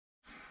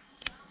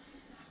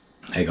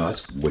Hey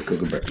guys, we're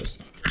cooking breakfast.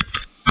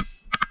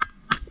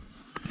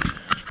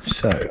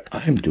 So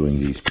I'm doing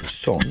these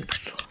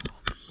croissants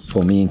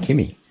for me and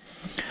Kymmy.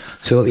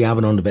 So got the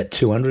oven on to about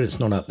 200. It's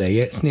not up there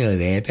yet. It's nearly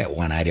there, about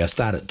 180. I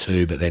start at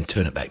 2, but then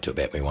turn it back to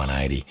about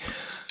 180,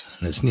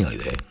 and it's nearly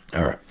there.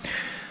 All right.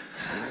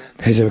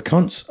 Here's our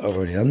cons. I've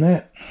already done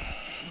that.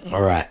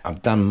 All right,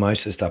 I've done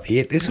most of the stuff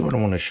here. This is what I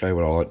want to show you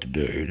what I like to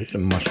do. There's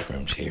some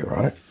mushrooms here,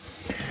 right?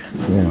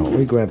 Now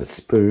we grab a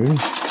spoon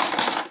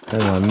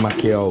and a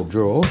mucky old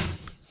drawer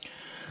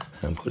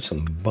and put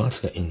some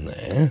butter in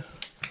there.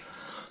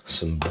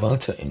 Some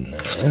butter in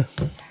there,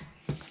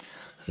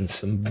 and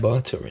some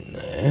butter in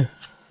there,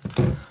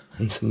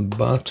 and some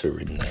butter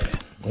in there.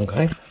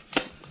 Okay,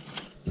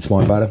 it's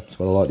my butter. It's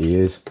what I like to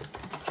use.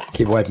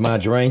 Keep away from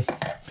margarine.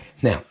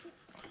 Now,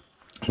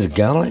 there's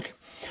garlic,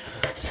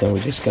 so we're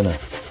just gonna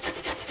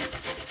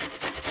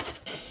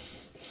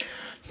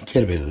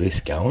get a bit of this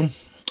going.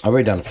 I've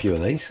already done a few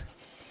of these.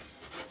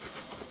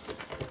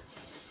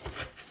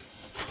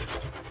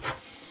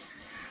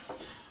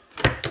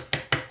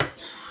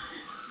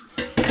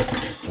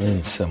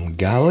 And some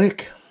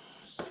garlic.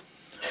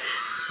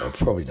 I've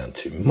probably done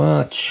too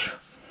much.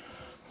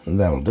 And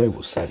that'll do.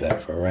 We'll save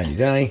that for a rainy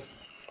day.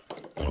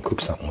 I'll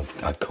cook something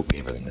with, I cook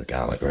everything with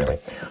garlic, really.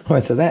 All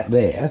right, so that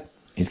there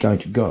is going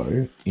to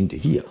go into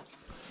here.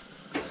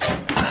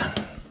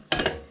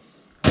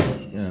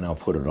 And I'll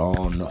put it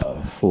on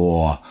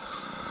for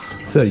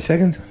 30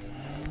 seconds.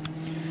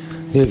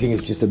 The other thing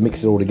is just to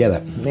mix it all together.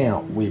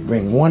 Now, we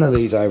bring one of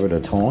these over at a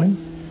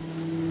time.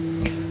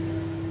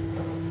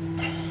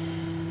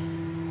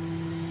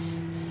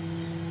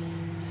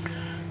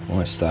 I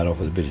want to start off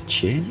with a bit of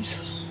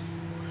cheese.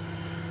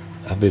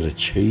 A bit of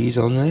cheese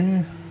on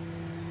there.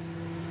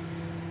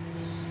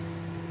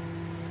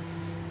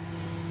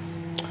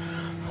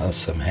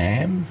 Some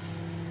ham.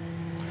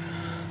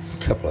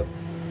 A couple of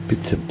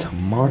bits of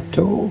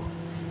tomato.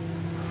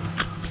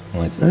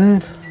 Like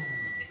that.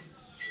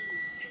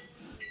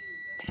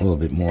 A little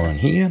bit more on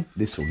here.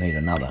 This will need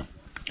another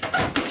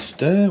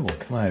stir. We'll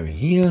come over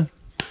here.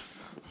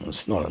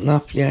 It's not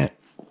enough yet.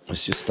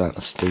 It's just starting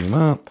to steam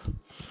up.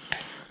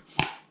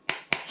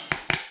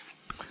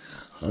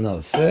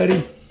 Another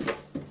 30.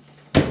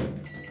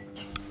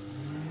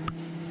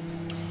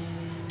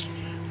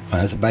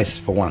 Well, that's a basis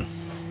for one.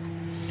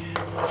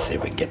 Let's see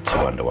if we can get two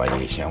underway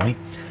here, shall we?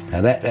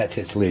 Now that's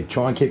its lid.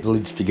 Try and keep the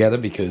lids together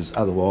because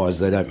otherwise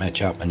they don't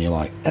match up and you're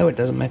like, oh, it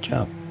doesn't match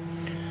up.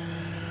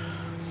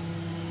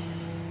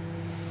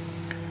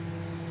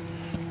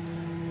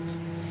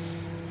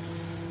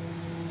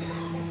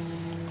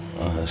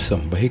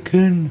 Some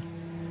bacon.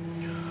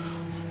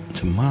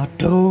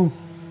 Tomato.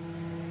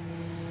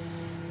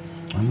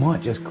 I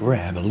might just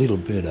grab a little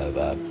bit of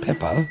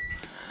pepper.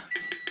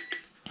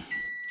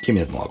 Kymmy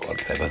doesn't like a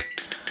lot of pepper,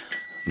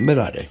 but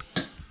I do.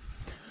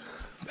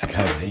 Back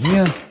over to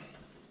here.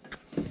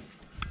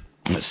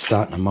 It's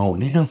starting to mould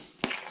now.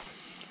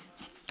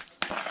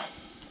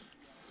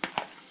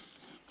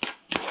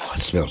 Oh,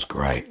 it smells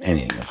great.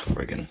 Anything that's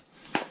friggin'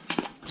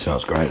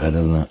 smells great, though,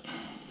 doesn't it?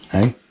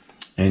 Hey?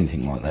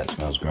 Anything like that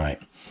smells great.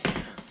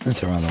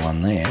 That's our other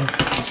one there.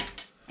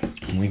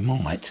 And we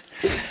might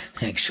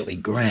actually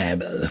grab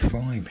the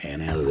frying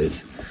pan out of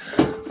this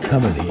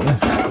cupboard here.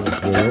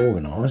 We're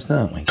organised,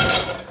 aren't we?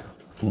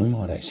 We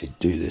might actually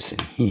do this in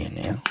here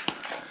now.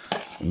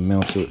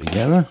 Melt it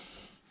together.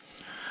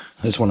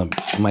 I just want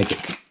to make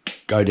it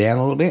go down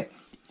a little bit.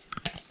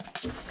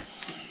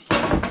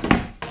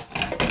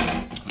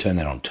 Turn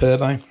that on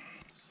turbo.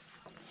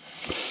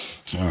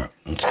 Alright,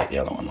 let's get the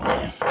other one on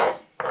there.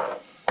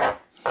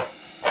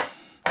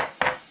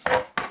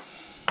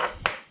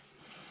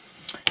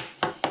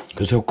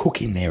 Because they'll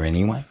cook in there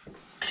anyway.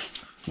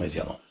 Where's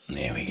the other one?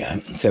 There we go.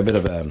 So a bit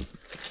of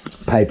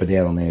paper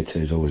down on there too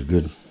is always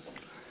good.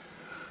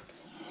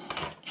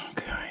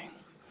 Okay.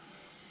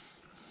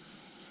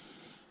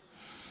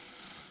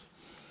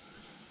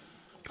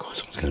 God,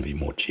 this one's going to be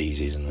more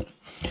cheesy, isn't it?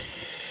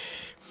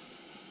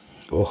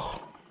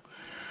 Oh,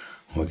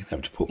 we're going to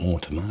have to put more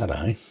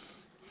tomato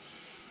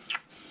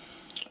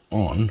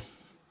on.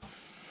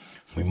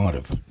 We might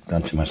have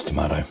done too much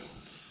tomato.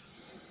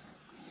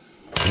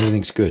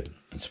 Everything's good.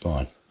 It's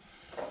fine.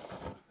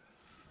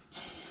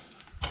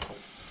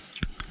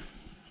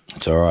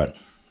 It's all right.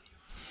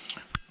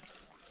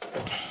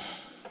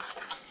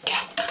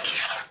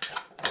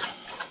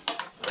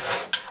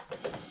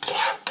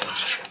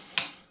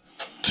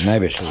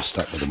 Maybe I should have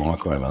stuck with the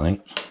microwave, I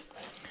think.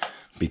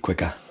 Be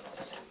quicker.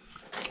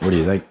 What do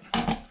you think?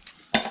 I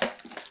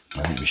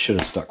think we should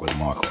have stuck with the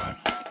microwave.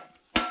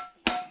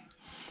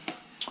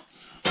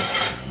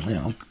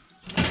 Now,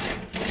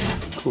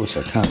 of course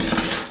I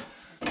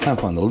can't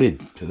find the lid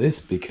to this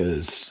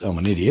because I'm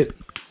an idiot.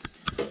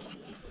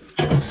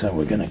 So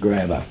we're going to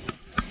grab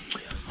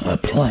a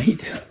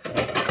plate,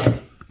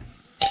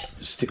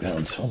 stick that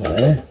on top of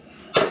there,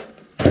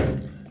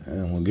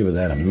 and we'll give it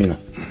that a minute.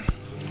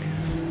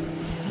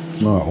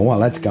 Alright, while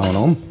that's going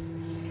on,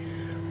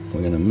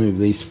 we're going to move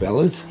these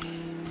fellas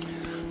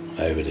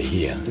over to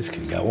here. This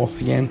can go off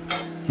again.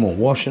 More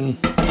washing.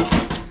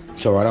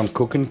 It's alright, I'm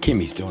cooking.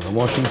 Kymmy's doing the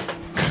washing.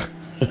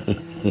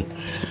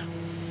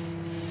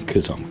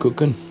 Because I'm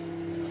cooking.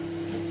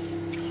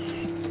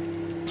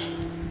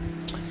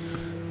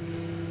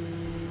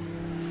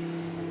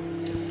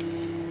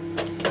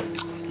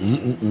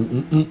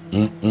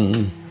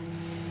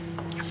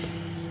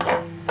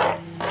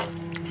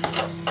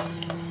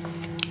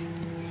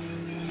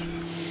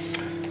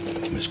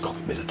 Just cook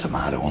a bit of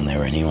tomato on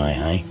there anyway,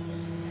 hey?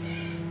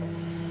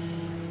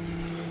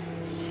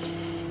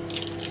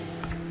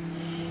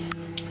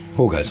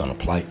 All goes on a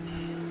plate.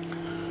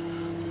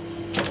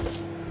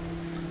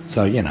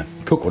 So, you know,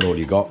 cook with all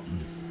you got.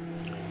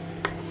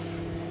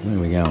 Where are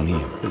we going here?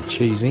 A bit of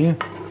cheese here.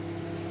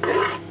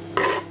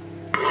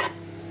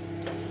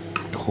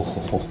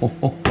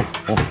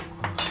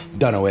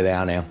 Don't know where they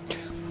are now.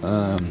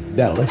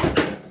 That'll do.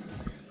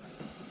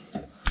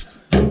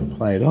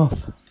 Play it off.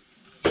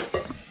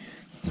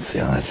 Let's see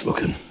how that's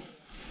looking.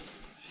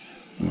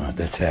 Right,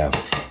 that's how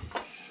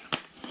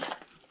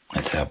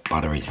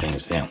buttery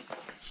things down.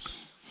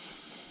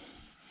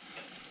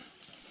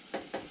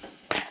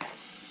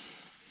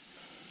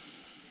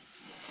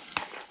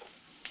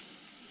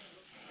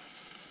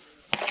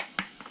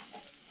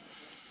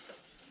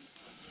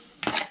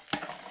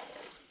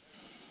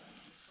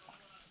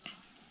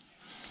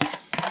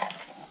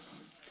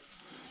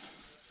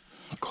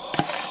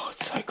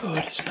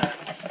 Good, isn't it?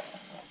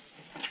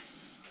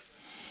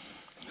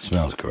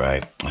 Smells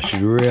great. I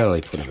should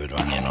really put a bit of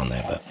onion on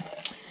there, but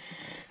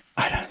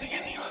I don't think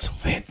anything else will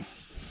fit.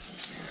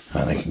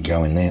 Oh, they can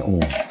go in there. Oh,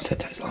 what's that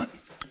taste like?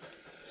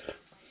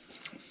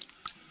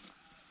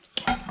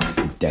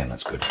 Damn,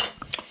 that's good.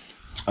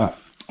 Alright,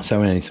 so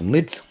we need some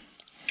lids.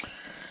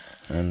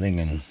 And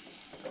then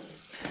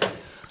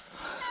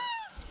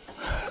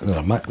I'm going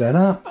to muck that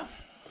up.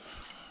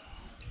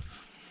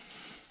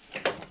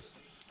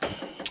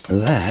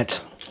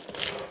 That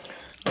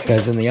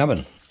goes in the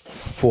oven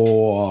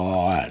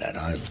for, I don't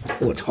know,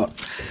 oh, it's hot.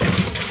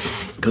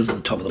 Goes at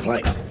the top of the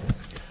plate.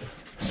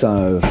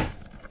 So,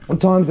 what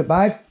time is it,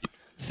 babe?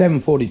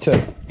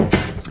 7:42.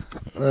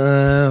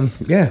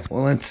 Yeah,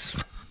 well,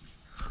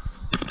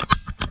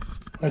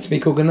 let's be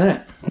cooking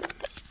that.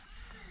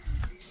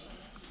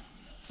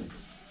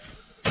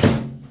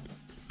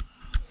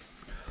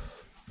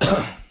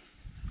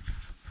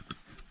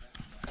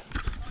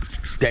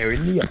 They're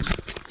in the oven.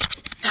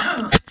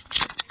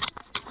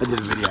 I did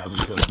a video of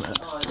him doing that.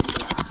 I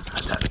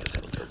don't think it's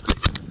any good.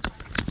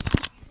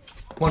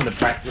 Wanted to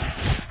practice.